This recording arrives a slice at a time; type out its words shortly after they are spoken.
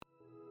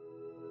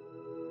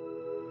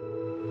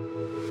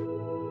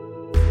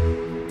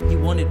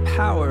wanted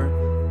power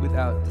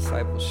without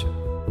discipleship.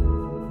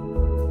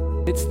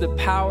 It's the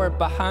power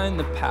behind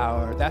the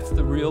power. That's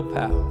the real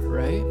power,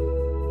 right?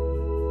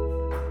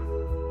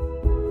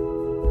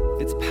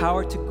 It's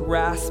power to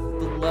grasp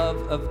the love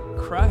of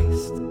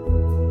Christ.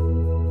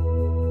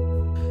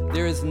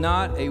 There is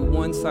not a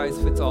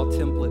one-size-fits-all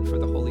template for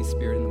the Holy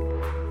Spirit in the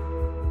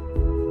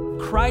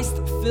world. Christ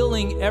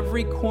filling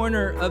every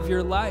corner of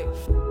your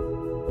life.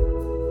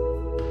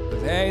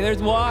 Hey,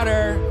 there's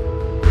water.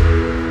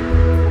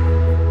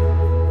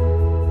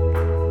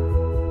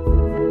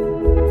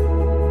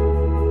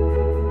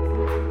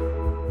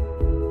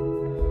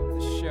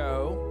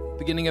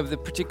 Beginning of the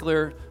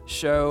particular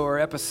show or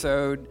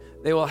episode,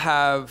 they will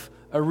have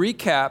a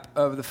recap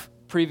of the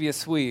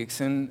previous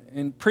weeks.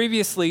 And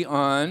previously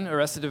on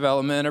Arrested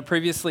Development, or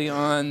previously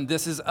on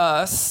This Is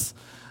Us,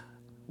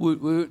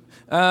 woot woot,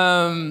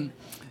 there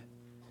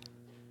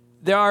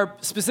are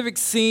specific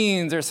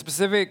scenes or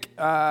specific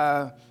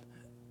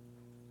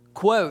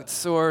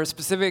quotes or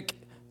specific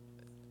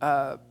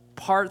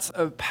parts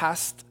of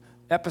past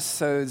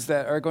episodes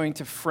that are going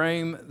to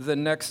frame the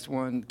next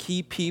one,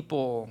 key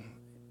people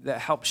that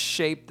help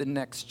shape the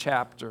next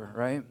chapter,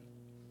 right?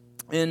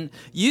 And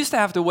you used to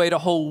have to wait a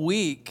whole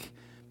week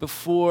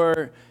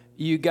before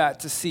you got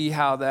to see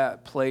how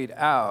that played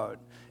out.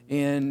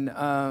 And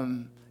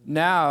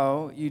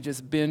now you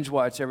just binge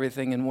watch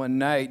everything in one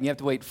night, and you have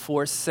to wait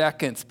 4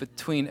 seconds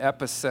between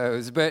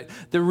episodes. But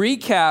the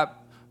recap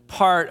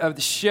part of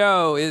the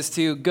show is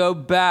to go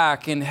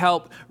back and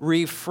help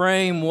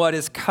reframe what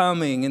is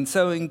coming. And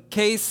so in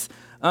case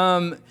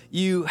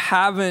you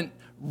haven't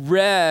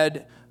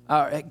read,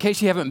 in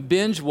case you haven't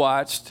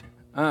binge-watched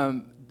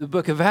the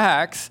book of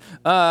Acts,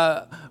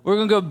 we're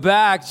going to go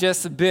back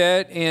just a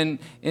bit and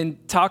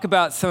talk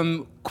about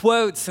some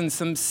quotes and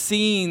some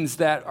scenes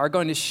that are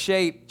going to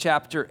shape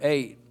chapter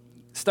 8,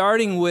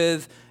 starting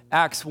with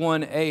Acts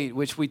 1:8,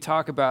 which we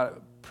talk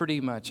about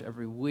pretty much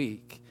every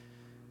week,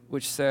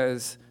 which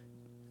says,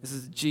 this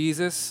is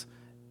Jesus,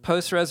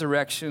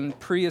 post-resurrection,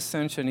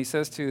 pre-ascension. He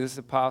says to his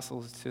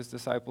apostles, to his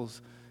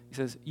disciples, he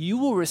says, you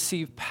will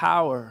receive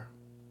power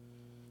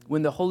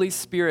when the Holy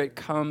Spirit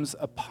comes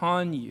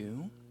upon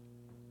you,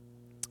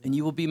 and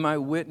you will be my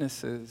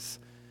witnesses,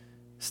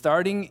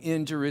 starting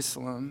in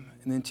Jerusalem,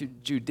 and then to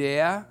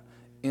Judea,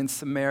 in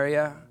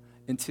Samaria,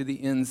 and to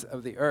the ends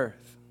of the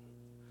earth.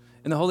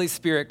 And the Holy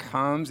Spirit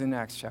comes in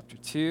Acts chapter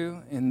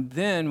 2, and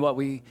then what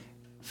we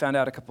found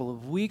out a couple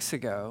of weeks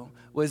ago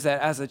was that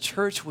as a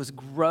church was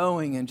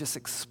growing and just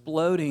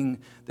exploding,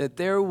 that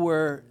there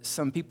were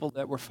some people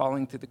that were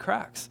falling through the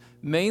cracks,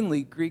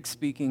 mainly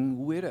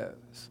Greek-speaking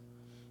widows.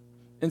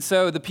 And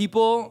so the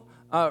people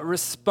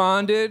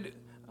responded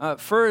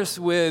first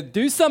with,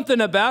 do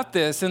something about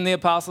this. And the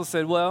apostles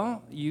said,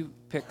 well, you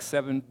pick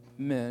 7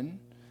 men.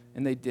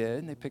 And they did.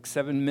 And they picked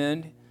 7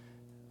 men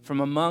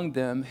from among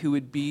them who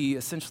would be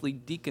essentially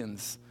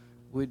deacons,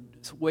 would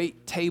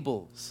wait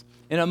tables.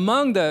 And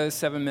among those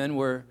 7 men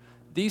were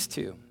these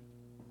 2,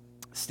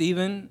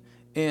 Stephen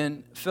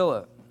and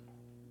Philip.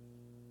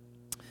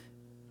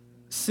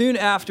 Soon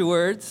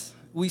afterwards,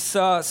 we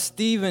saw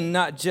Stephen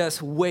not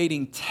just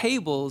waiting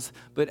tables,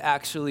 but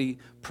actually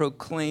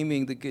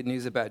proclaiming the good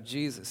news about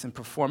Jesus and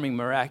performing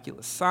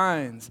miraculous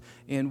signs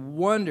and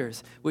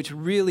wonders, which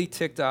really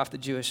ticked off the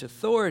Jewish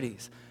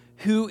authorities,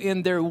 who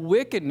in their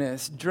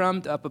wickedness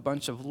drummed up a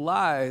bunch of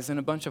lies and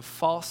a bunch of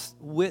false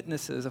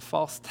witnesses, a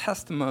false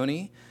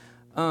testimony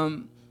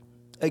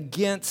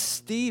against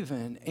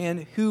Stephen,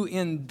 and who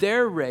in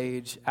their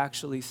rage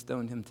actually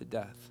stoned him to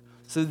death.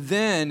 So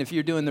then, if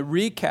you're doing the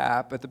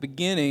recap at the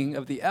beginning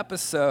of the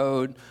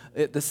episode,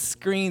 the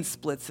screen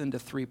splits into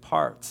 3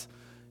 parts.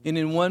 And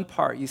in one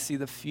part, you see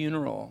the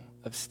funeral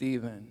of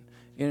Stephen.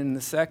 And in the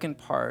second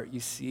part,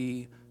 you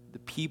see the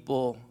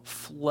people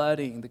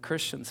flooding, the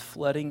Christians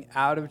flooding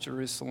out of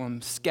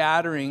Jerusalem,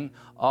 scattering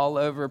all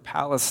over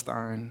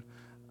Palestine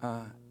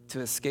to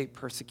escape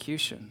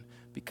persecution,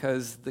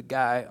 because the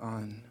guy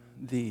on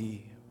the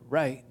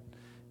right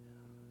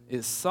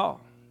is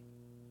Saul.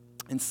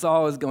 And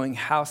Saul is going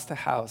house to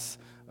house,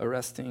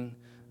 arresting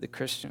the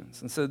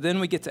Christians. And so then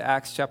we get to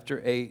Acts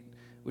chapter 8,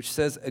 which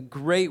says, a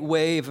great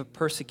wave of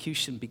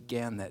persecution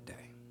began that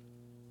day,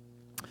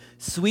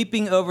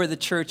 sweeping over the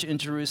church in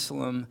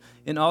Jerusalem,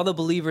 and all the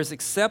believers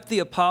except the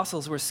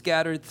apostles were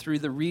scattered through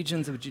the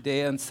regions of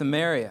Judea and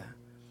Samaria.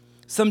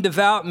 Some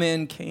devout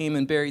men came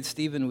and buried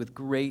Stephen with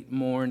great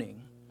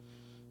mourning.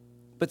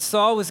 But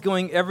Saul was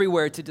going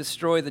everywhere to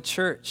destroy the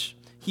church.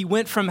 He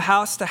went from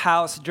house to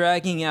house,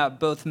 dragging out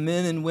both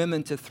men and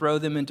women to throw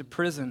them into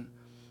prison.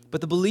 But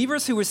the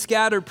believers who were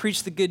scattered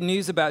preached the good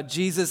news about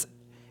Jesus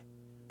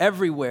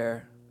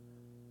everywhere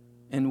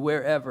and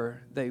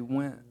wherever they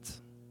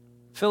went.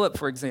 Philip,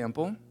 for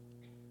example,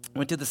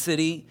 went to the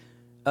city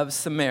of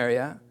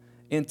Samaria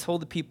and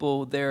told the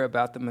people there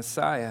about the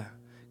Messiah.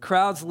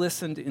 Crowds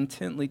listened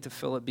intently to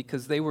Philip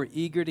because they were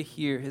eager to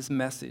hear his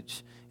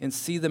message and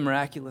see the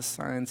miraculous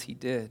signs he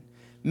did.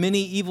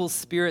 Many evil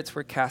spirits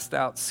were cast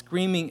out,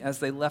 screaming as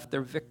they left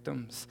their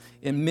victims,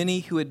 and many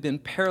who had been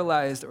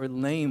paralyzed or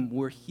lame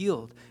were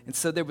healed. And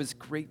so there was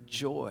great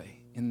joy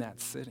in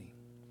that city.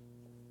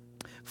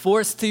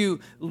 Forced to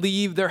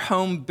leave their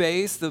home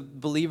base, the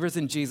believers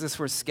in Jesus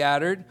were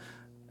scattered,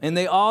 and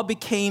they all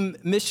became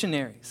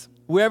missionaries.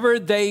 Wherever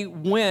they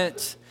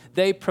went,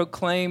 they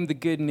proclaimed the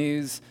good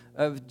news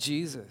of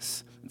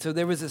Jesus. And so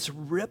there was this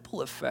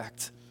ripple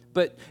effect.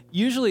 But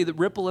usually the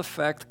ripple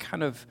effect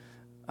kind of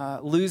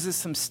loses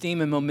some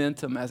steam and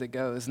momentum as it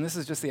goes. And this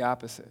is just the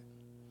opposite.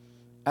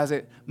 As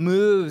it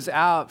moves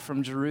out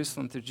from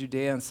Jerusalem to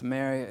Judea and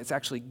Samaria, it's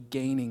actually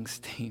gaining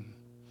steam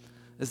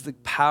as the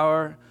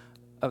power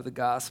of the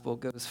gospel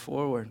goes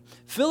forward.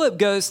 Philip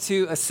goes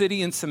to a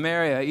city in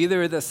Samaria,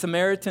 either the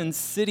Samaritan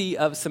city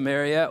of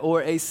Samaria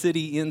or a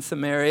city in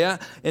Samaria.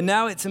 And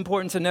now it's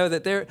important to know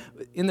that there,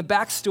 in the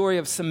backstory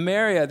of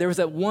Samaria, there was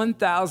a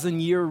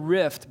 1,000-year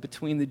rift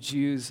between the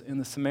Jews and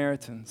the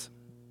Samaritans.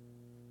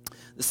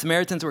 The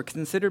Samaritans were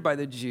considered by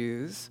the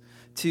Jews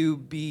to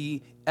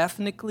be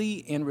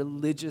ethnically and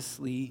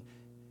religiously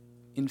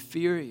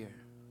inferior.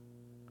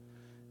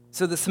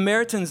 So the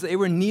Samaritans, they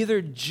were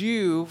neither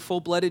Jew,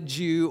 full-blooded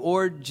Jew,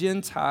 or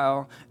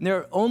Gentile. And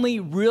their only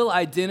real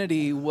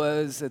identity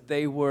was that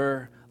they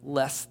were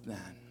less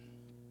than.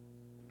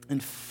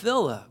 And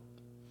Philip,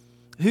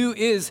 who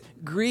is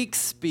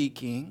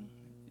Greek-speaking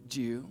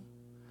Jew,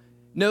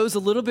 knows a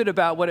little bit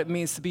about what it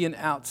means to be an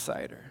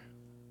outsider.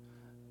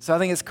 So I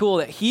think it's cool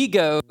that he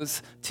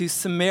goes to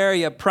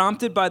Samaria,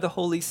 prompted by the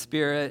Holy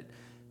Spirit,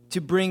 to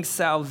bring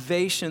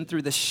salvation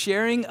through the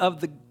sharing of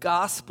the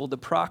gospel, the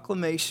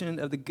proclamation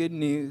of the good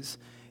news,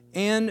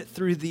 and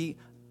through the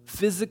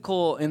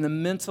physical and the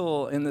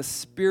mental and the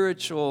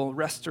spiritual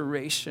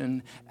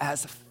restoration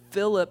as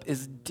Philip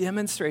is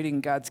demonstrating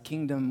God's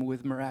kingdom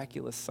with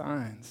miraculous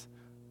signs,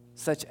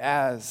 such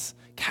as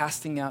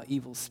casting out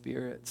evil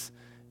spirits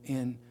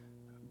and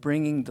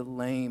bringing the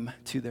lame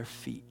to their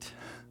feet.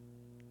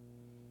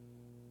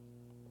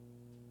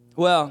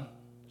 Well,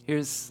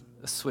 here's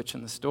a switch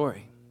in the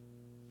story.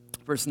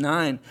 Verse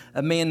 9,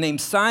 a man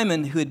named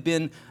Simon, who had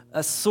been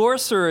a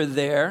sorcerer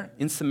there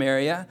in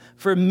Samaria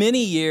for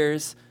many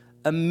years,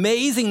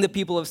 amazing the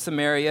people of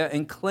Samaria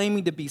and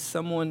claiming to be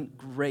someone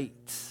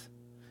great.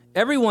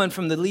 Everyone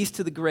from the least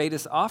to the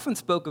greatest often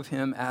spoke of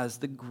him as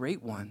the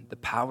Great One, the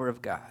power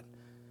of God.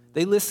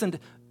 They listened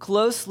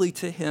closely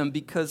to him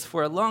because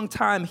for a long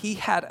time he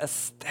had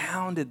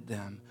astounded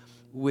them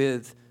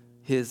with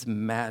his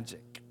magic.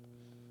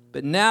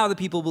 But now the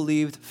people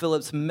believed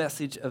Philip's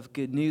message of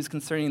good news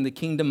concerning the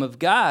kingdom of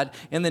God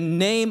and the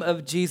name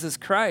of Jesus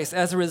Christ.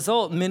 As a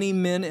result, many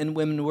men and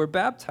women were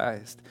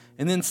baptized.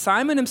 And then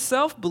Simon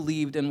himself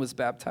believed and was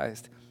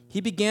baptized.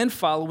 He began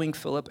following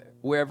Philip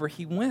wherever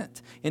he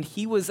went, and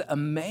he was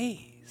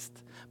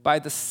amazed by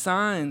the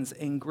signs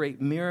and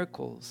great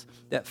miracles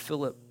that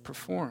Philip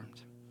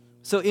performed.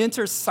 So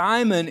enter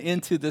Simon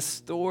into the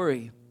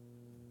story.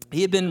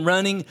 He had been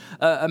running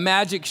a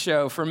magic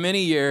show for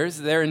many years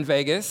there in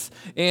Vegas,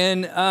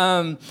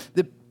 and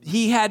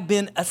he had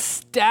been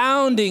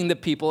astounding the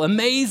people,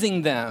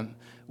 amazing them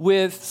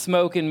with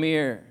smoke and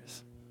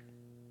mirrors.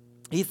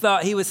 He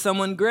thought he was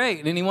someone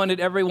great, and he wanted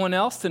everyone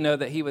else to know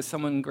that he was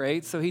someone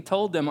great, so he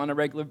told them on a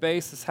regular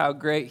basis how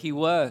great he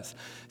was,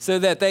 so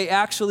that they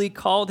actually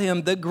called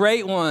him the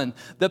Great One,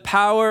 the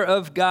power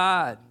of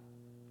God.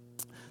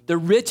 The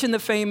rich and the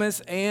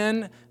famous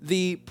and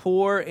the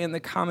poor and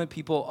the common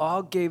people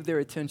all gave their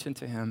attention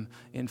to him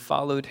and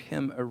followed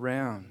him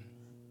around.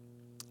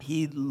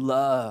 He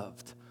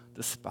loved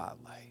the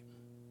spotlight.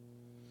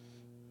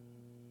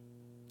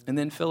 And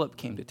then Philip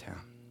came to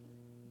town.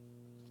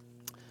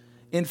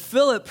 And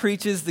Philip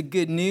preaches the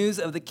good news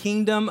of the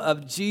kingdom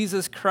of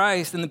Jesus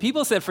Christ. And the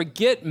people said,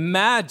 forget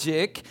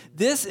magic.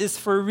 This is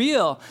for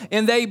real.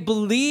 And they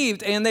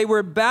believed and they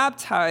were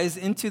baptized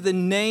into the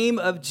name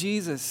of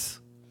Jesus.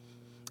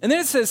 And then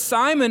it says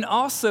Simon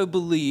also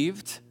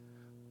believed,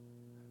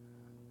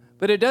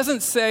 but it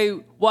doesn't say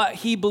what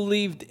he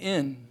believed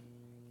in.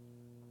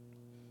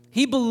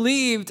 He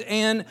believed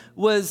and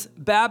was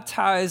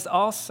baptized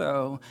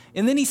also.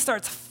 And then he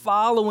starts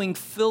following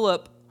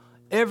Philip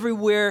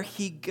everywhere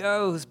he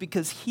goes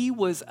because he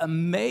was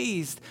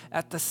amazed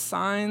at the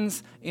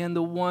signs and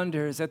the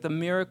wonders, at the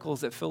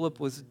miracles that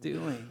Philip was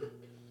doing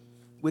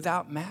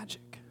without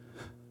magic.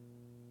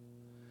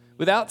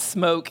 Without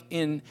smoke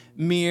and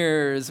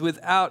mirrors,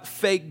 without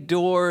fake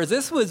doors.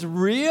 This was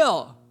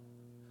real.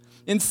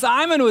 And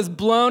Simon was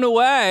blown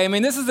away. I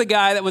mean, this is a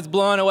guy that was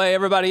blowing away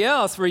everybody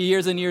else for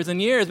years and years and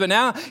years, but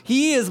now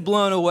he is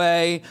blown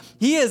away.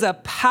 He is a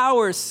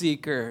power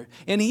seeker,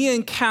 and he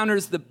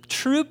encounters the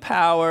true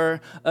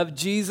power of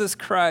Jesus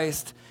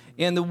Christ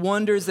and the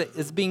wonders that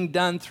is being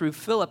done through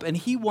Philip, and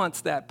he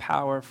wants that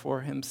power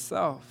for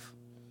himself.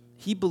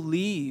 He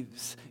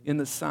believes in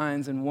the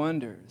signs and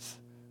wonders,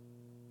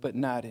 but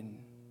not in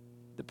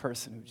the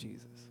person of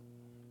Jesus.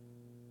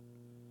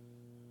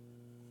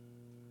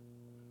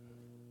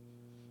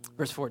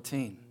 Verse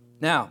 14.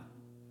 Now,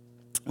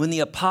 when the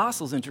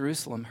apostles in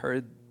Jerusalem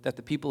heard that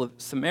the people of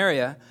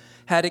Samaria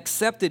had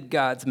accepted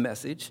God's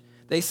message,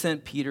 they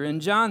sent Peter and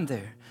John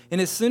there.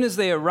 And as soon as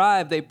they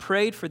arrived, they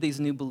prayed for these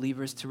new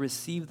believers to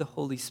receive the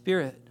Holy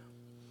Spirit.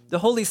 The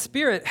Holy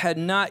Spirit had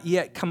not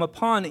yet come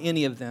upon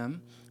any of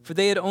them, for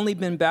they had only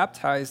been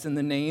baptized in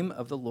the name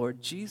of the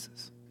Lord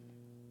Jesus.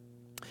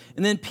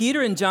 And then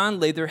Peter and John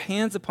laid their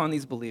hands upon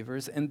these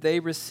believers, and they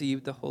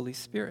received the Holy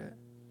Spirit.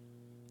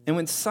 And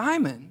when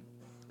Simon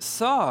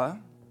saw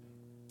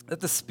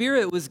that the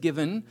Spirit was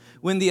given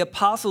when the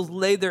apostles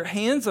laid their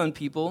hands on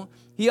people,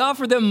 he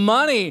offered them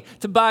money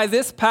to buy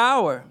this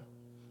power.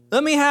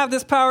 Let me have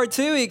this power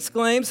too, he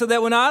exclaimed, so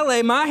that when I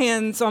lay my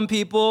hands on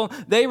people,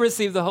 they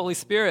receive the Holy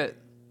Spirit.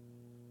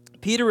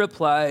 Peter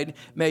replied,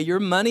 may your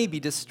money be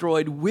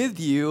destroyed with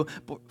you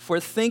for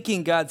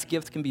thinking God's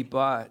gift can be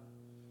bought.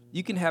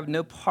 You can have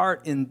no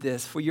part in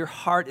this, for your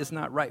heart is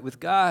not right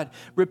with God.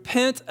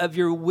 Repent of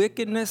your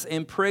wickedness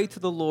and pray to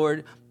the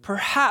Lord.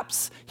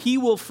 Perhaps he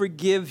will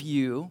forgive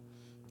your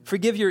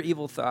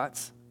evil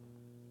thoughts.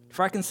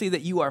 For I can see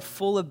that you are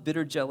full of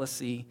bitter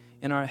jealousy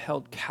and are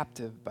held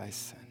captive by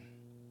sin.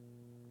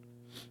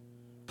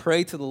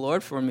 Pray to the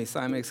Lord for me,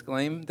 Simon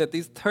exclaimed, that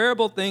these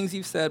terrible things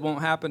you've said won't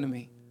happen to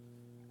me.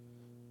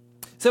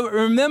 So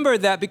remember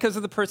that because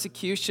of the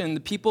persecution,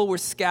 the people were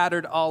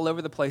scattered all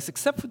over the place,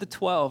 except for the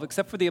 12,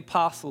 except for the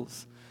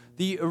apostles,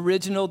 the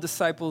original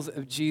disciples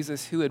of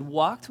Jesus who had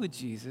walked with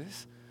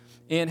Jesus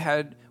and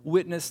had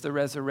witnessed the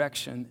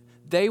resurrection.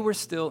 They were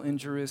still in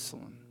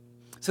Jerusalem.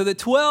 So the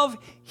 12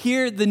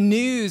 hear the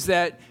news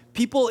that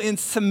people in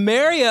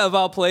Samaria, of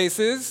all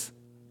places,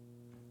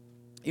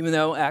 even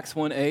though Acts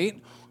 1:8,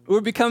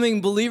 were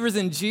becoming believers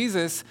in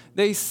Jesus,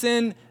 they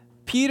send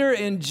Peter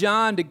and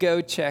John to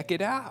go check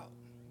it out.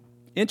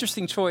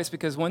 Interesting choice,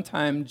 because one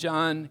time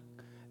John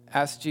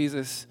asked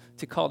Jesus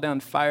to call down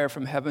fire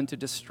from heaven to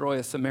destroy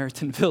a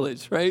Samaritan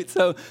village, right?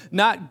 So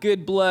not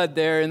good blood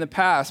there in the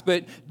past,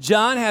 but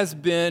John has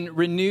been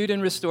renewed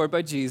and restored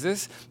by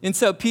Jesus. And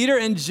so Peter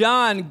and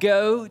John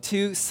go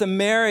to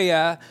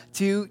Samaria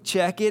to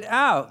check it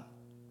out.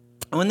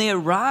 And when they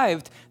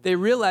arrived, they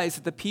realized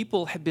that the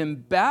people had been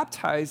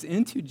baptized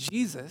into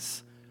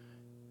Jesus,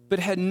 but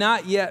had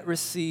not yet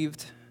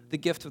received the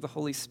gift of the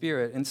Holy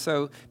Spirit. And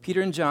so Peter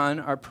and John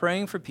are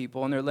praying for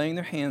people, and they're laying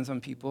their hands on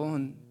people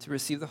and to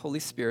receive the Holy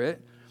Spirit.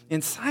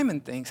 And Simon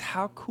thinks,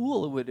 how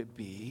cool would it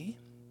be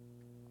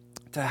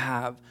to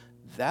have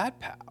that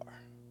power?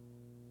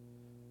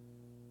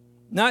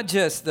 Not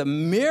just the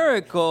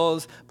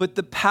miracles, but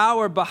the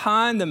power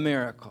behind the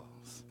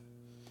miracles.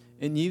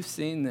 And you've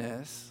seen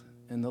this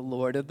in The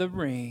Lord of the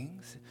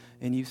Rings,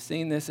 and you've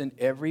seen this in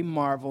every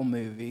Marvel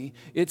movie.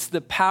 It's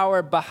the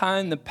power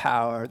behind the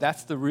power.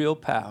 That's the real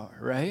power,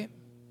 right?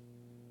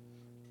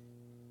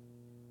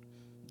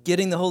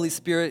 Getting the Holy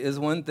Spirit is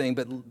one thing,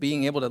 but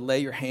being able to lay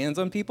your hands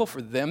on people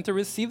for them to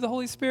receive the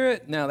Holy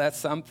Spirit, now that's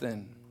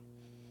something.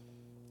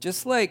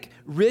 Just like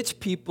rich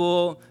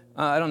people,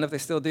 I don't know if they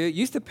still do,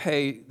 used to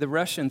pay the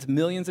Russians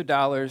millions of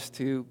dollars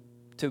to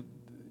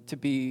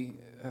be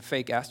a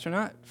fake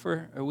astronaut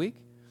for a week.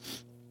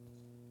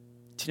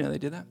 Did you know they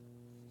did that?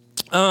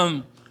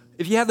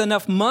 If you had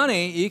enough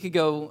money, you could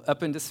go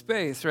up into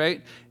space,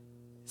 right?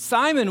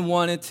 Simon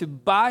wanted to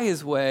buy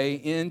his way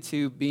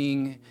into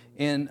being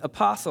an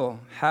apostle,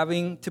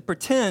 having to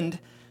pretend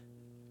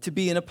to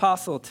be an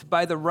apostle, to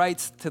buy the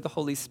rights to the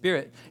Holy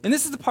Spirit. And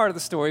this is the part of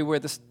the story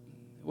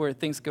where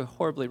things go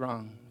horribly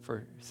wrong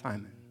for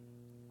Simon.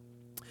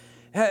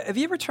 Have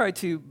you ever tried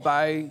to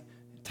buy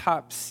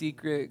top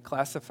secret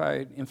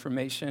classified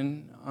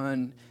information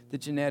on the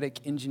genetic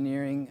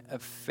engineering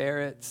of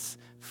ferrets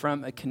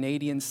from a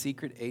Canadian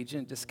secret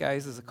agent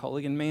disguised as a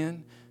Culligan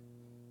man?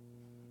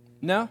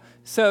 No?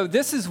 So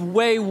this is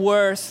way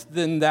worse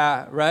than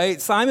that,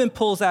 right? Simon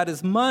pulls out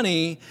his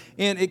money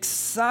and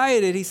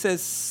excited, he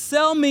says,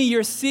 sell me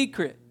your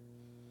secret.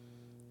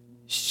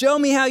 Show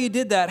me how you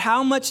did that.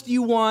 How much do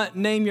you want?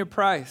 Name your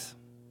price.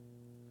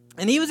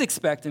 And he was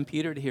expecting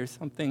Peter to hear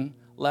something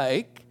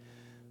like,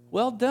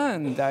 well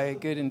done, thy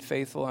good and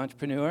faithful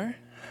entrepreneur.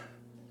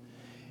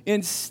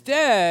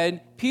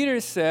 Instead,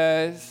 Peter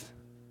says,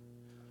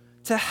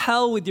 to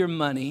hell with your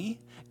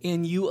money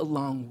and you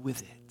along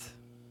with it.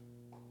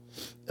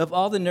 Of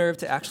all the nerve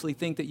to actually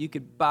think that you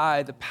could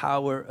buy the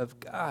power of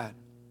God.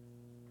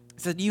 He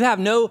said, you have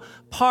no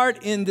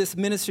part in this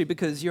ministry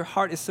because your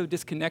heart is so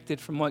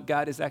disconnected from what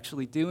God is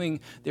actually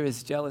doing. There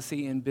is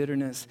jealousy and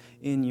bitterness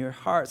in your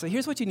heart. So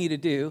here's what you need to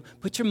do.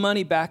 Put your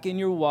money back in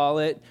your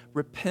wallet.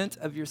 Repent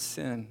of your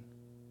sin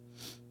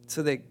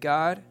so that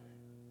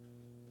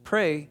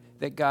pray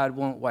that God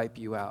won't wipe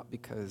you out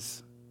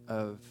because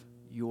of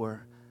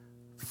your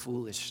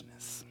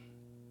foolishness.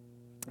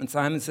 And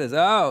Simon says,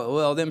 oh,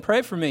 well, then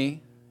pray for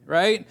me,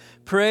 right?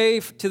 Pray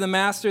to the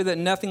master that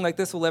nothing like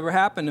this will ever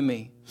happen to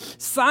me.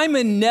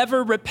 Simon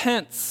never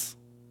repents.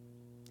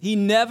 He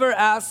never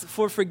asks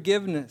for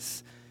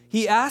forgiveness.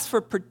 He asks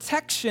for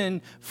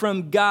protection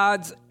from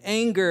God's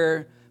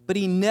anger, but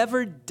he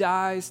never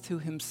dies to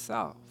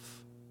himself.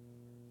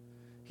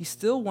 He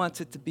still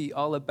wants it to be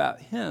all about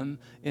him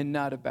and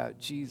not about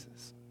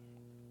Jesus.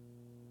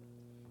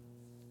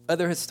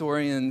 Other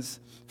historians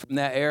from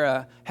that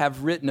era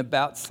have written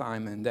about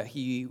Simon, that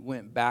he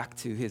went back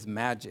to his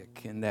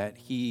magic and that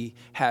he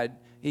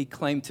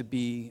claimed to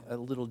be a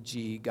little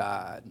g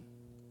god.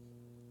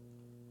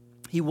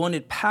 He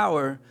wanted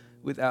power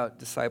without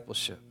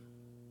discipleship.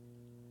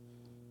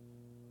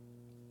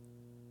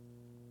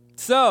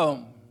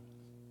 So,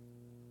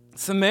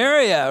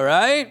 Samaria,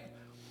 right?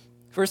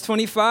 Verse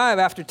 25,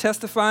 after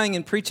testifying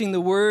and preaching the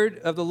word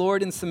of the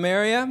Lord in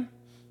Samaria,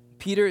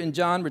 Peter and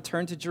John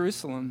returned to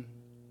Jerusalem.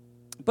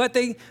 But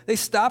they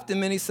stopped in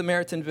many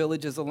Samaritan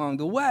villages along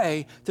the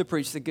way to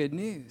preach the good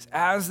news.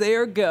 As they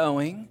are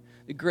going,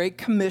 the Great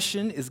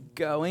Commission is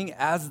going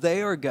as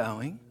they are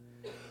going,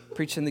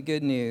 preaching the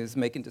good news,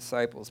 making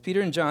disciples. Peter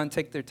and John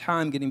take their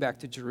time getting back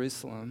to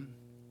Jerusalem.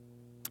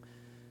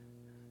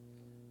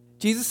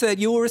 Jesus said,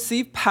 "You will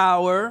receive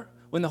power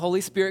when the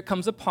Holy Spirit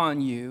comes upon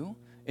you,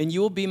 and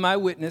you will be my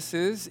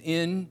witnesses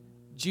in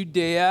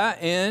Judea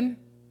and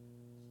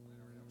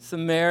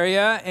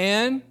Samaria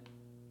and,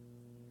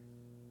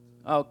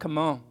 oh, come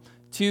on,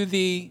 to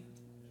the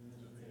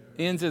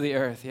ends of the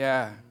earth."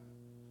 Yeah.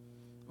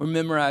 We're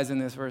memorizing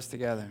this verse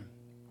together.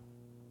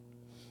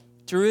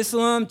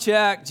 Jerusalem,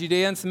 check.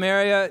 Judea and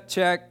Samaria,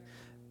 check.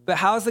 But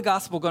how is the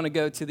gospel going to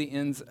go to the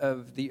ends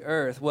of the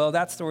earth? Well,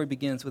 that story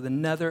begins with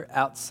another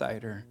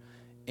outsider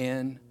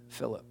in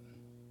Philip.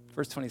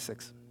 Verse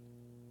 26.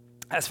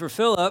 As for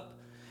Philip,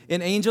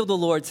 an angel of the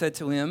Lord said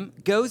to him,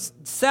 "Go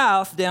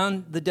south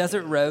down the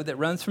desert road that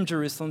runs from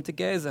Jerusalem to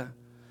Gaza."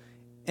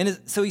 And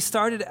so he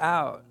started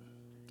out,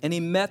 and he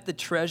met the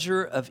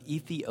treasurer of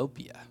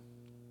Ethiopia,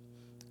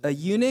 a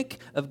eunuch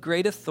of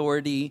great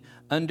authority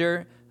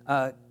under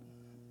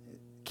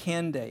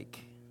Candace,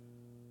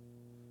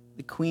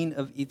 the queen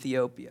of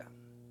Ethiopia.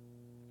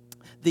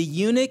 The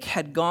eunuch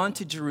had gone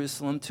to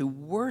Jerusalem to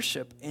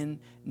worship, and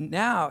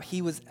now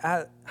he was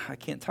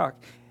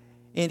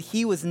and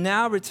he was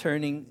now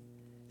returning.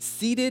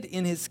 Seated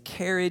in his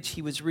carriage,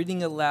 he was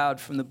reading aloud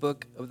from the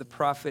book of the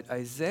prophet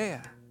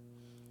Isaiah.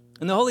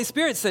 And the Holy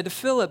Spirit said to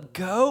Philip,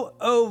 "Go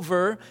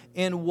over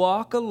and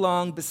walk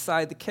along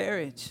beside the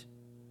carriage."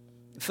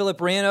 Philip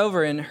ran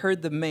over and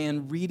heard the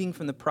man reading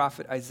from the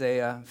prophet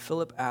Isaiah.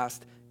 Philip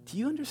asked, "Do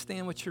you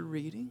understand what you're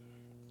reading?"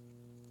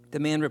 The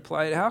man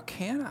replied, "How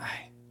can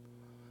I,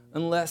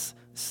 unless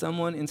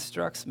someone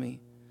instructs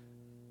me?"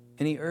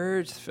 And he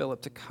urged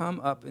Philip to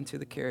come up into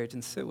the carriage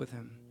and sit with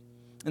him.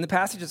 And the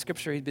passage of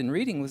scripture he'd been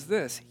reading was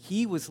this: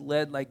 "He was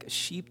led like a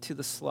sheep to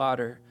the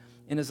slaughter,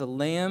 and as a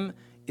lamb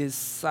is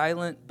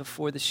silent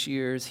before the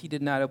shears, he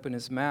did not open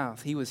his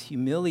mouth. He was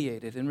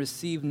humiliated and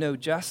received no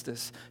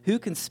justice. Who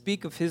can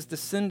speak of his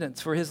descendants?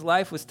 For his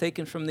life was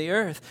taken from the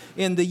earth."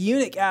 And the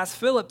eunuch asked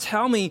Philip,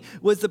 "Tell me,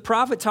 was the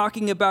prophet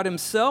talking about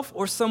himself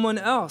or someone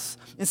else?"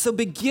 And so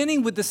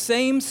beginning with the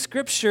same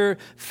scripture,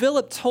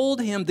 Philip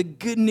told him the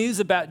good news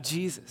about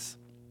Jesus.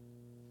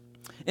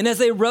 And as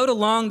they rode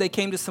along, they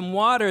came to some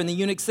water, and the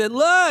eunuch said,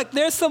 "Look,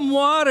 there's some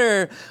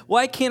water.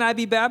 Why can't I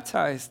be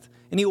baptized?"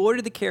 And he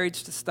ordered the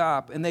carriage to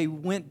stop, and they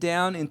went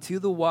down into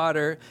the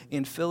water,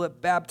 and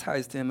Philip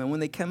baptized him. And when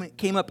they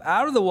came up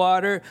out of the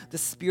water, the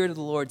Spirit of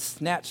the Lord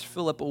snatched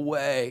Philip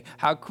away.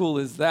 How cool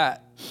is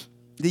that?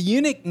 The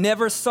eunuch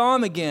never saw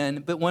him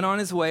again, but went on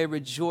his way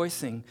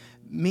rejoicing.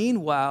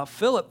 Meanwhile,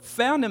 Philip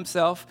found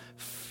himself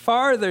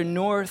farther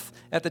north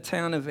at the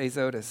town of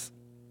Azotus.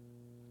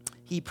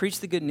 He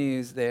preached the good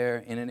news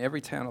there and in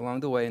every town along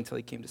the way until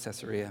he came to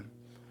Caesarea.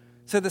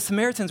 So the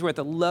Samaritans were at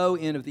the low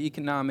end of the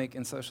economic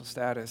and social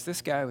status.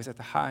 This guy was at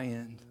the high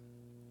end.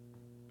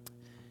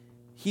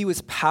 He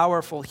was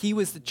powerful. He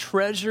was the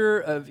treasurer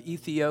of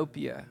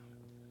Ethiopia.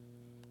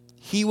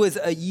 He was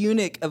a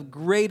eunuch of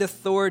great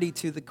authority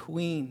to the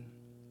queen.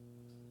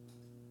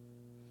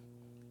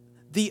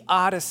 The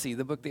Odyssey,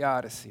 the book The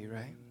Odyssey,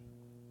 right,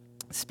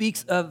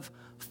 speaks of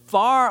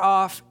far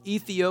off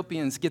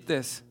Ethiopians, get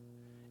this,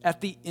 at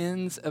the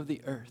ends of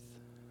the earth.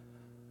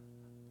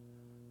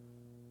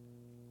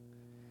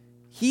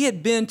 He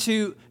had been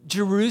to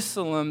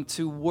Jerusalem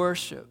to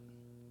worship.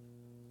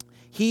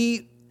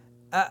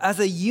 As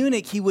a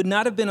eunuch, he would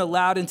not have been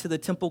allowed into the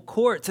temple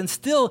courts, and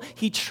still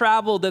he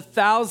traveled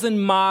 1,000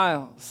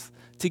 miles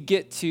to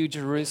get to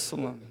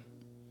Jerusalem.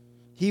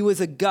 He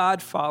was a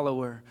God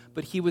follower,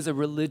 but he was a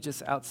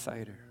religious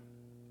outsider.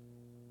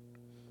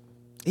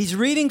 He's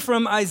reading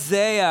from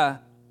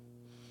Isaiah,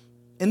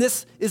 and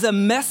this is a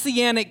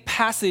messianic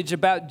passage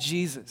about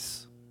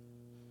Jesus.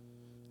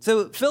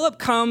 So Philip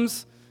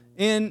comes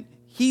and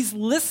he's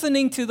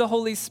listening to the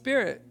Holy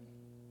Spirit.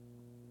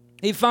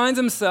 He finds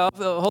himself,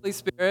 the Holy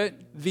Spirit,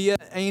 via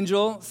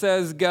angel,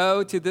 says,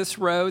 "Go to this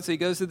road." So he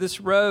goes to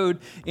this road,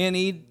 and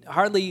he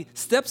hardly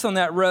steps on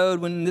that road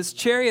when this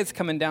chariot's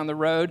coming down the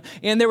road.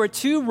 And there were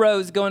 2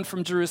 roads going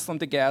from Jerusalem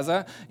to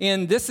Gaza,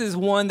 and this is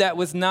one that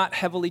was not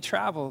heavily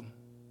traveled.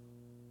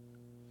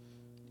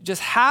 It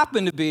just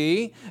happened to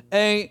be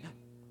a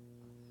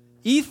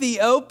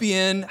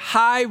Ethiopian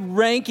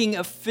high-ranking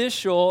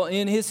official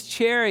in his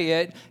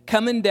chariot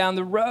coming down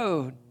the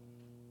road.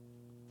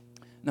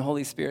 And the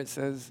Holy Spirit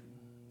says,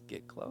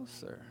 "Get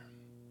closer."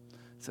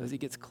 So as he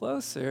gets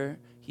closer,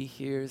 he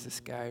hears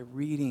this guy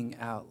reading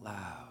out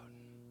loud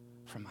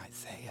from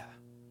Isaiah.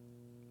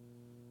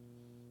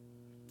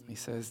 He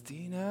says, "Do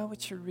you know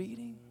what you're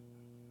reading?"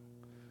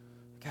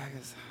 The guy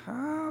goes,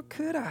 "How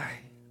could I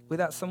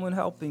without someone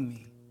helping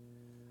me?"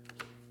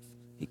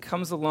 He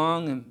comes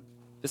along and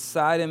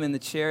beside him in the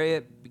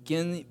chariot,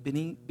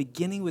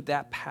 beginning with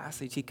that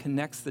passage, he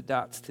connects the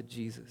dots to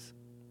Jesus.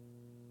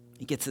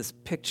 He gets this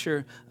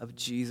picture of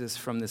Jesus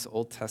from this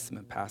Old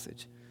Testament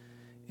passage.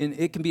 And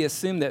it can be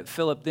assumed that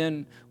Philip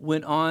then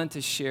went on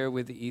to share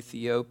with the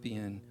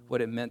Ethiopian what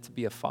it meant to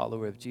be a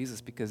follower of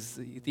Jesus, because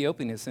the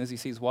Ethiopian, as soon as he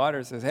sees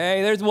water, says,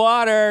 "Hey, there's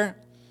water.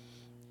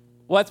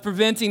 What's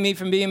preventing me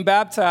from being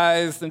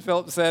baptized?" And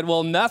Philip said,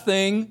 "Well,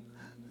 nothing."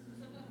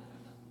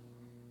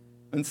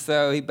 And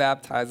so he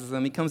baptizes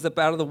him. He comes up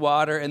out of the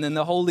water, and then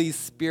the Holy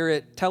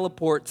Spirit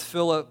teleports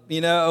Philip,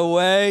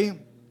 away.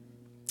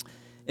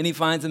 And he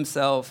finds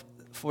himself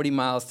 40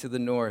 miles to the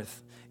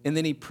north. And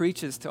then he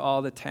preaches to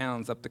all the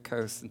towns up the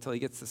coast until he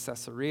gets to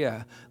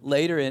Caesarea.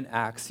 Later in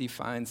Acts, he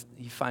finds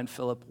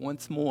Philip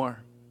once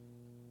more.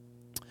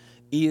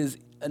 He is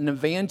an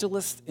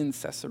evangelist in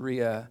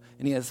Caesarea,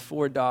 and he has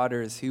 4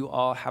 daughters who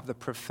all have the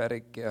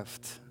prophetic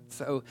gift.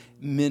 So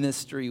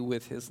ministry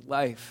with his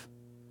life.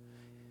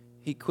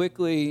 He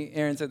quickly,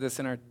 Aaron said this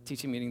in our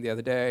teaching meeting the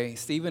other day,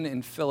 Stephen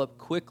and Philip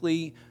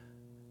quickly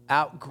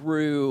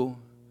outgrew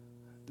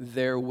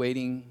their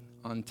waiting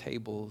on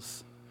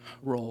tables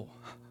role.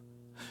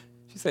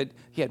 She said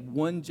he had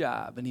one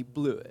job and he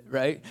blew it,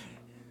 right?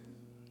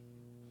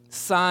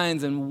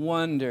 Signs and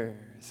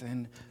wonders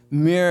and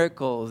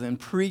miracles and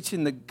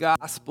preaching the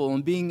gospel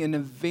and being an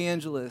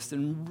evangelist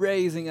and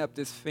raising up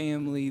this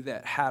family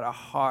that had a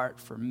heart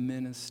for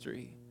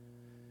ministry.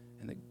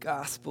 And the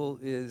gospel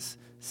is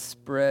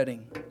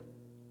spreading.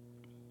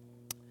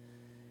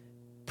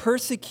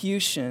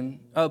 Persecution,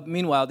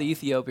 meanwhile, the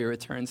Ethiopian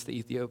returns to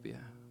Ethiopia.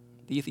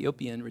 The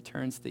Ethiopian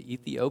returns to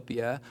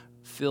Ethiopia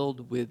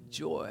filled with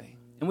joy.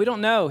 And we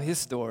don't know his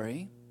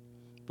story,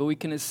 but we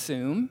can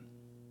assume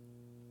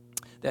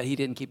that he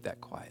didn't keep that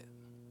quiet.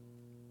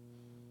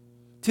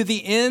 To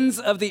the ends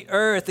of the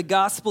earth, the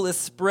gospel is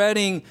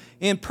spreading,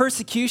 and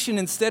persecution,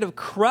 instead of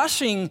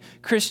crushing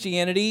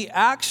Christianity,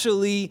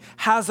 actually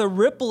has a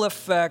ripple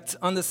effect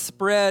on the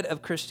spread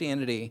of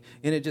Christianity,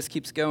 and it just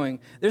keeps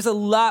going. There's a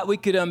lot we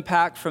could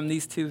unpack from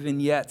these 2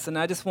 vignettes, and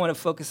I just want to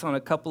focus on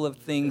a couple of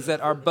things that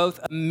are both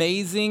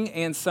amazing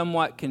and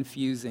somewhat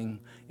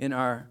confusing in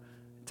our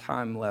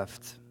time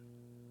left.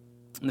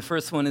 And the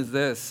first one is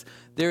this: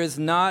 there is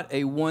not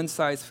a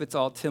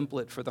one-size-fits-all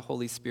template for the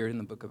Holy Spirit in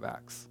the book of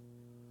Acts.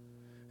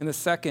 And the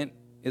second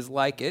is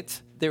like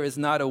it: there is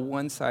not a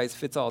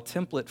one-size-fits-all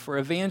template for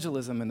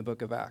evangelism in the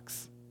book of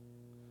Acts.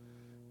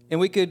 And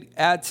we could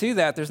add to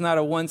that, there's not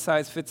a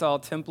one-size-fits-all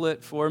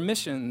template for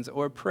missions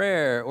or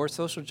prayer or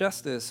social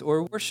justice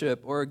or worship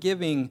or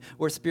giving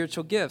or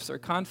spiritual gifts or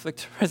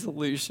conflict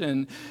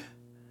resolution.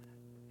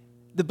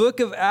 The book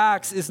of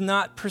Acts is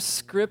not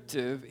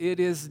prescriptive, it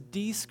is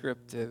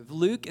descriptive.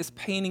 Luke is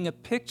painting a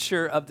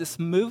picture of this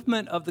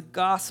movement of the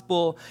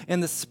gospel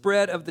and the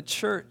spread of the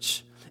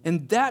church.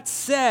 And that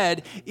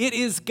said, it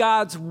is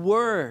God's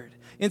word.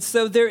 And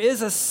so there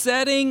is a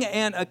setting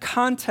and a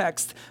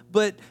context,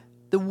 but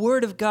the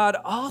word of God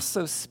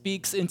also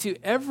speaks into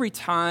every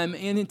time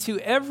and into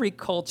every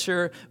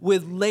culture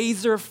with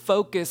laser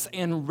focus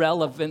and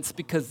relevance,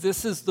 because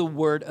this is the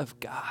word of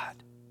God.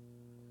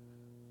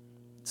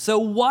 So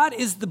what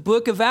is the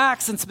book of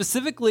Acts, and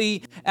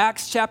specifically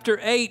Acts chapter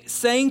 8,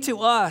 saying to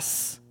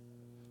us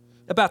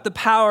about the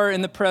power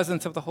and the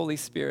presence of the Holy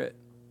Spirit?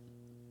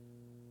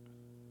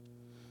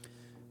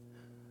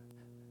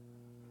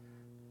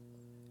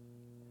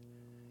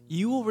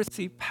 You will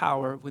receive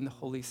power when the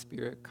Holy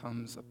Spirit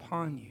comes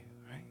upon you,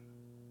 right?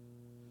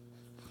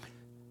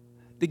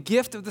 The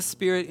gift of the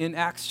Spirit in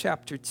Acts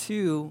chapter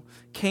 2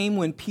 came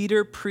when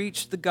Peter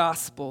preached the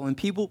gospel, and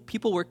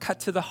people were cut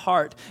to the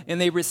heart,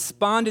 and they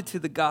responded to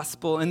the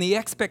gospel. And the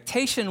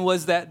expectation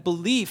was that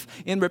belief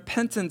in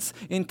repentance,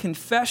 in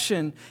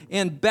confession,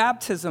 and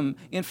baptism,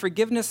 and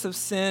forgiveness of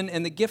sin,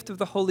 and the gift of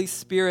the Holy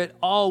Spirit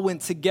all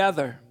went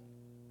together.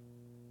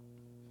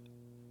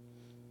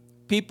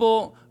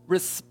 People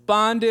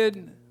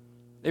responded,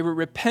 they were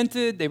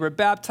repented, they were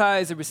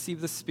baptized, they received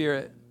the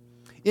Spirit.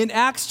 In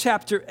Acts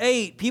chapter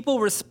 8,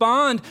 people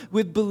respond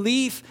with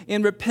belief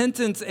in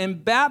repentance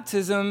and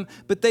baptism,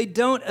 but they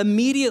don't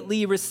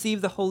immediately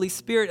receive the Holy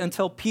Spirit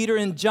until Peter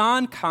and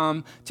John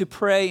come to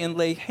pray and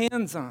lay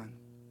hands on.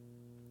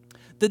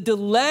 The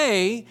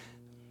delay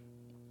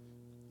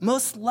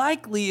most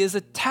likely is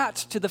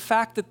attached to the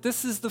fact that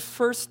this is the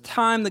first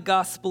time the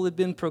gospel had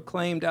been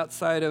proclaimed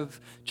outside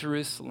of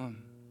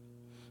Jerusalem,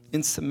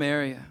 in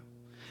Samaria.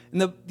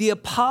 And the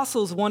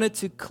apostles wanted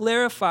to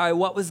clarify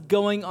what was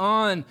going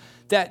on,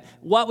 that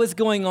what was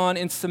going on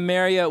in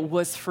Samaria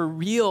was for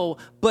real,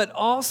 but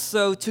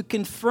also to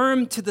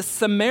confirm to the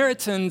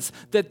Samaritans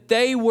that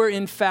they were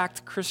in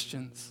fact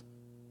Christians,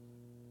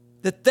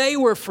 that they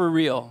were for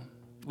real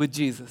with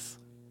Jesus.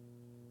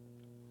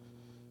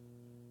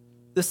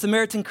 The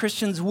Samaritan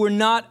Christians were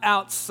not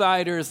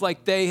outsiders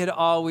like they had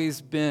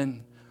always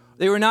been.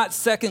 They were not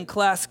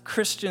second-class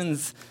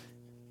Christians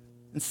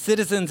and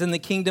citizens in the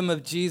kingdom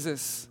of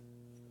Jesus.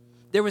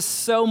 There was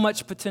so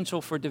much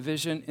potential for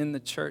division in the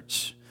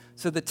church.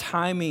 So the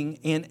timing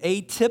and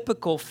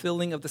atypical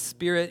filling of the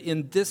Spirit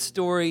in this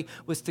story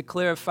was to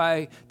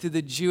clarify to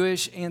the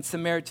Jewish and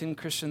Samaritan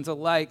Christians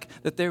alike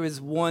that there is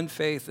one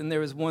faith and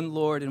there is one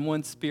Lord and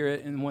one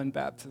Spirit and one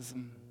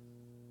baptism.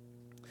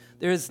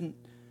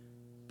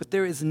 But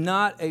there is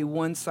not a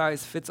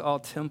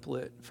one-size-fits-all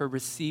template for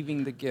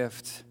receiving the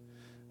gift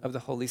of the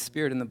Holy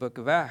Spirit in the book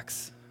of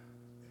Acts.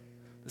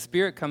 The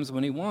Spirit comes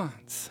when he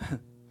wants.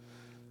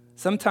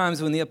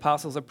 Sometimes when the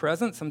apostles are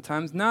present,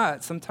 sometimes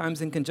not.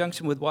 Sometimes in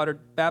conjunction with water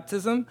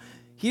baptism.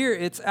 Here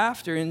it's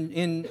after.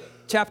 In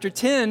chapter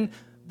 10,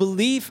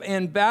 belief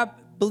and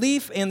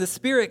the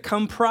Spirit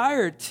come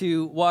prior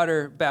to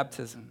water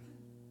baptism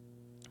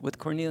with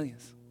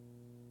Cornelius.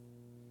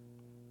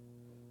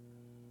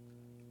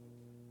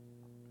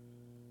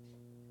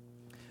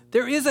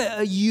 There is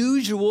a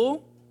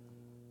usual,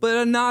 but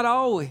a not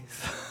always.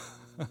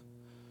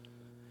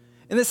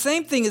 And the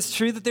same thing is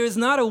true that there is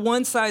not a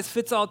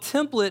one-size-fits-all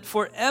template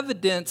for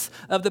evidence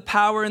of the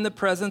power and the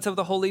presence of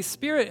the Holy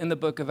Spirit in the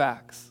book of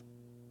Acts.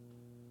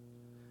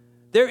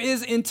 There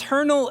is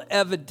internal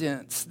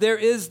evidence. There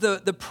is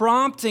the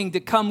prompting to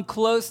come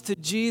close to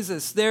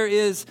Jesus. There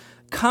is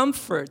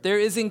comfort. There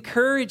is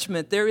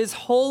encouragement. There is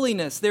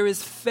holiness. There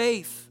is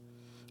faith.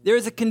 There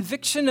is a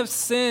conviction of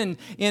sin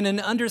and an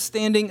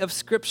understanding of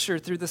Scripture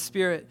through the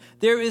Spirit.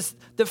 There is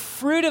the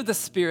fruit of the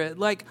Spirit,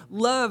 like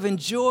love and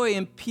joy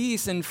and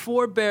peace and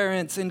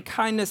forbearance and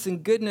kindness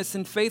and goodness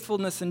and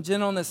faithfulness and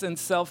gentleness and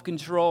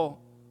self-control.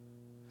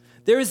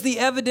 There is the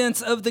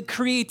evidence of the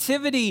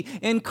creativity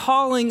and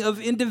calling of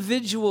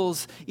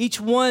individuals, each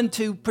one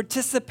to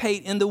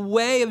participate in the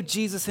way of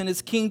Jesus and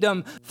his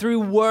kingdom through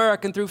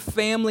work and through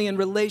family and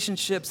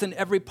relationships in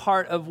every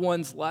part of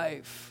one's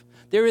life.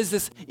 There is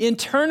this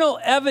internal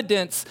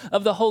evidence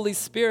of the Holy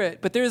Spirit,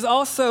 but there is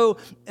also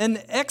an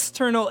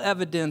external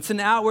evidence, an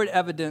outward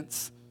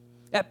evidence.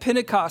 At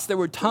Pentecost, there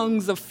were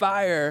tongues of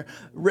fire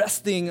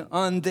resting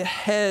on the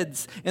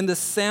heads and the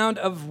sound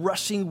of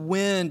rushing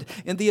wind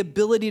and the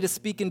ability to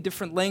speak in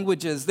different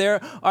languages. There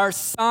are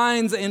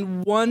signs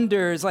and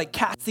wonders like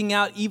casting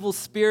out evil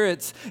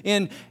spirits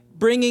and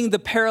bringing the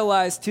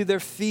paralyzed to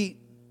their feet.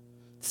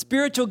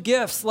 Spiritual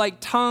gifts like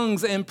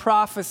tongues and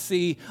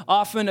prophecy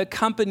often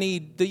accompany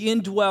the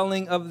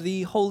indwelling of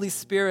the Holy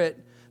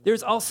Spirit.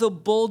 There's also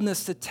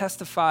boldness to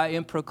testify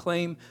and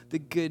proclaim the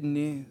good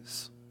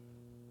news.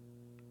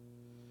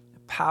 The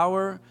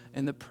power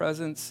and the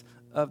presence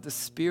of the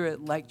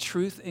Spirit, like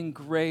truth and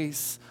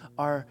grace,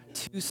 are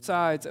two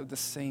sides of the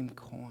same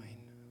coin.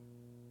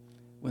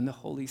 When the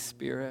Holy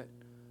Spirit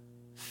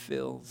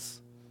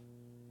fills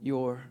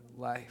your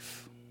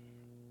life.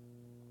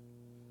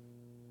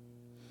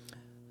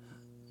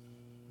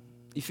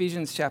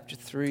 Ephesians chapter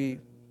 3,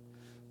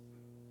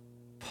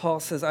 Paul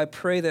says, I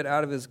pray that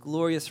out of his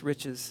glorious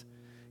riches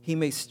he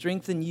may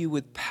strengthen you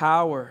with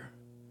power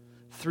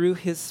through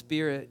his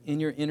Spirit in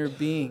your inner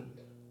being,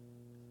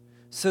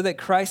 so that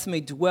Christ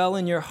may dwell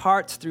in your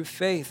hearts through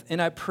faith. And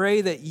I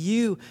pray that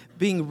you,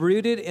 being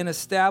rooted and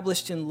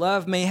established in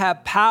love, may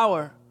have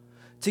power,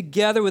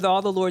 together with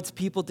all the Lord's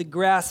people, to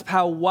grasp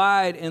how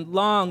wide and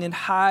long and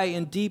high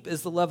and deep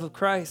is the love of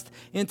Christ,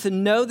 and to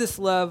know this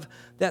love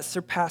that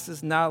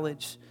surpasses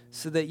knowledge,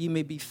 so that you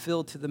may be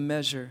filled to the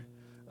measure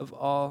of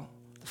all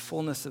the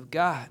fullness of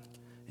God.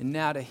 And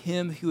now to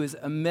him who is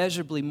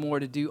immeasurably more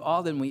to do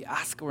all than we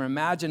ask or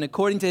imagine,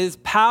 according to his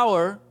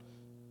power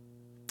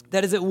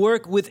that is at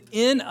work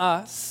within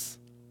us,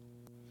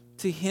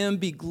 to him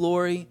be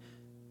glory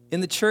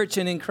in the church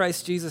and in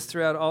Christ Jesus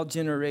throughout all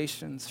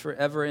generations,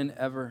 forever and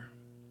ever.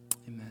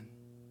 Amen.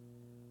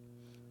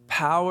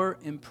 Power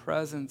and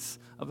presence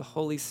of the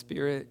Holy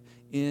Spirit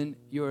in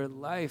your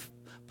life.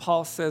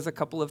 Paul says a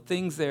couple of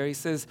things there. He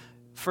says,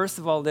 first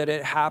of all, that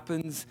it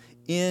happens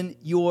in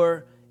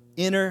your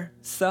inner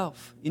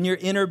self, in your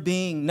inner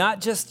being, not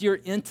just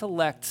your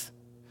intellect,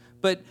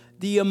 but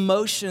the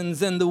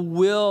emotions and the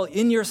will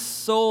in your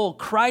soul,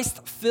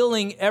 Christ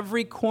filling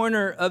every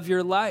corner of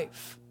your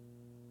life.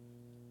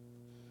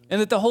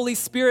 And that the Holy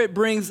Spirit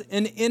brings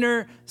an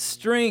inner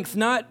strength,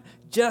 not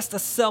just a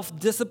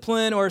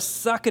self-discipline or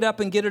suck it up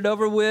and get it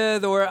over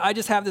with, or I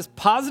just have this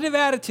positive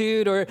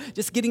attitude, or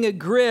just getting a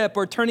grip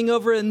or turning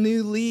over a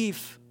new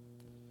leaf.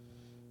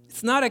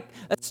 It's not a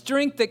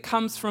strength that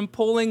comes from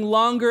pulling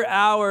longer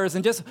hours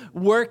and just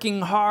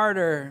working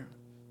harder,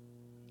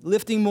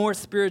 lifting more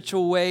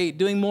spiritual weight,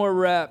 doing more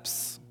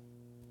reps.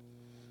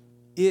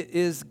 It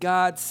is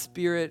God's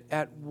Spirit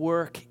at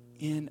work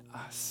in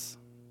us.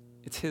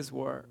 It's his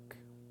work.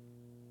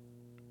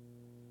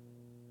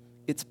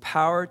 It's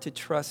power to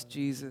trust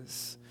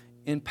Jesus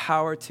and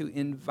power to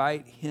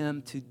invite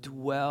him to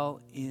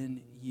dwell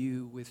in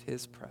you with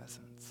his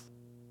presence.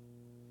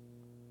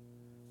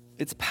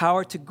 It's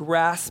power to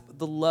grasp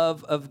the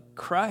love of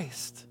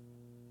Christ.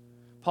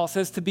 Paul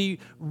says to be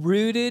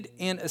rooted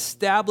and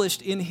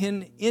established in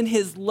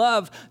his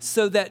love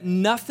so that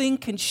nothing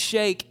can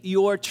shake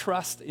your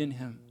trust in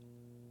him.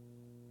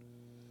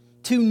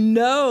 To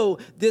know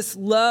this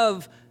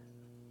love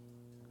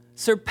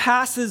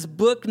surpasses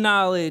book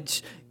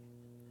knowledge.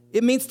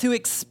 It means to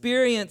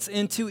experience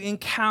and to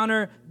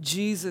encounter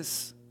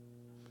Jesus.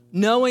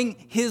 Knowing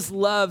his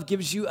love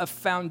gives you a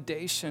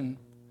foundation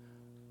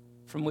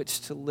from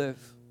which to live.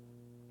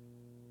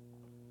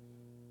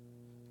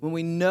 When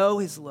we know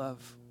his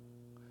love,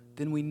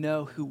 then we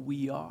know who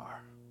we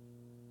are.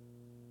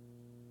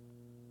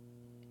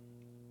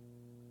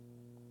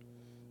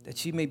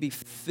 That you may be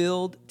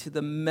filled to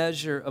the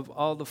measure of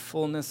all the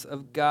fullness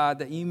of God,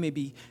 that you may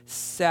be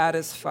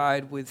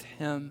satisfied with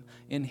him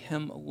and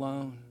him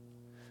alone.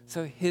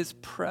 So his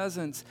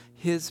presence,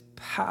 his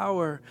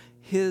power,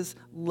 his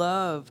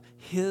love,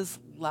 his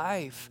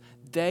life,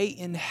 they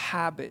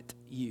inhabit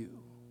you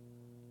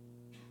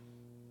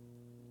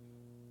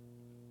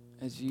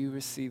as you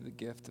receive the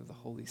gift of the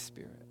Holy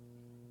Spirit.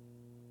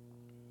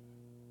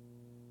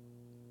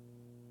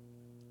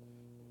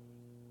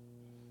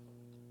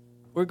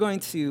 We're going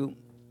to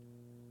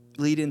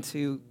lead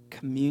into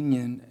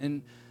communion,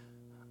 and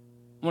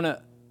I want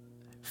to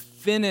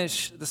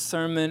finish the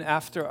sermon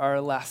after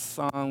our last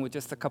song with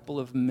just a couple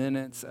of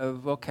minutes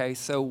of, okay,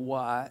 so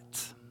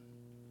what?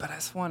 But I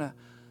just want to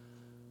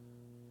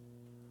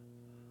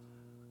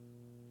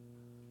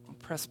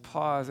press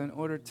pause in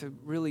order to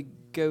really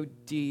go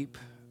deep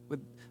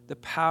with the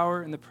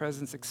power and the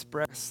presence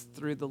expressed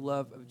through the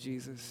love of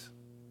Jesus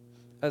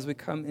as we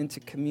come into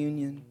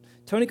communion.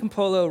 Tony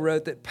Campolo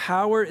wrote that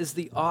power is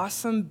the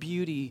awesome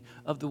beauty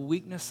of the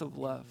weakness of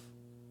love.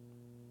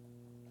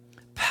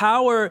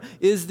 Power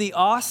is the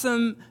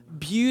awesome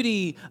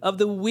beauty of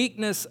the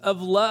weakness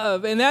of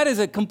love. And that is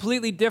a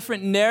completely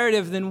different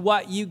narrative than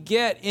what you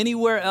get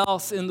anywhere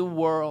else in the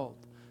world.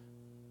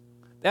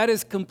 That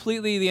is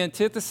completely the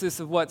antithesis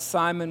of what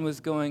Simon was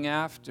going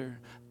after.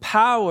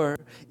 Power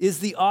is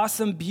the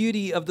awesome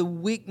beauty of the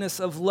weakness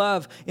of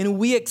love. And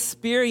we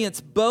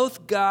experience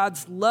both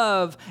God's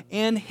love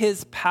and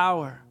his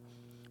power.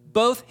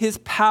 Both his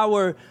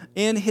power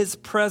and his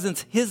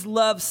presence. His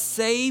love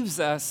saves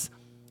us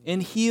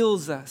and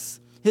heals us.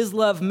 His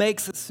love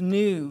makes us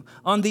new.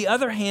 On the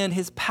other hand,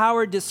 his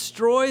power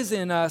destroys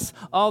in us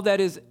all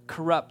that is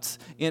corrupt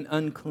and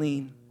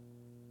unclean.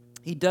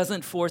 He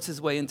doesn't force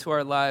his way into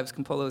our lives,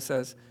 Campolo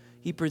says.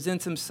 He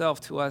presents himself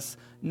to us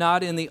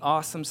not in the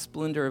awesome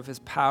splendor of his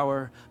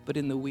power, but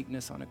in the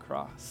weakness on a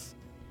cross.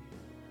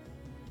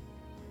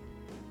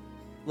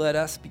 Let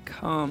us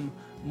become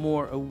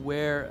more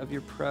aware of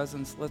your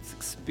presence. Let's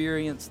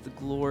experience the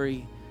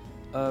glory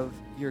of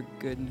your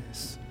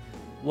goodness.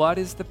 What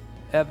is the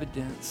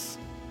evidence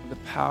of the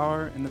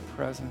power and the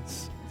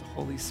presence of the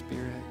Holy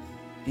Spirit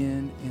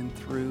in and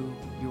through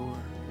your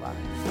life?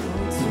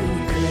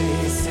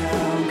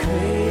 How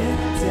great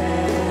a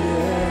day.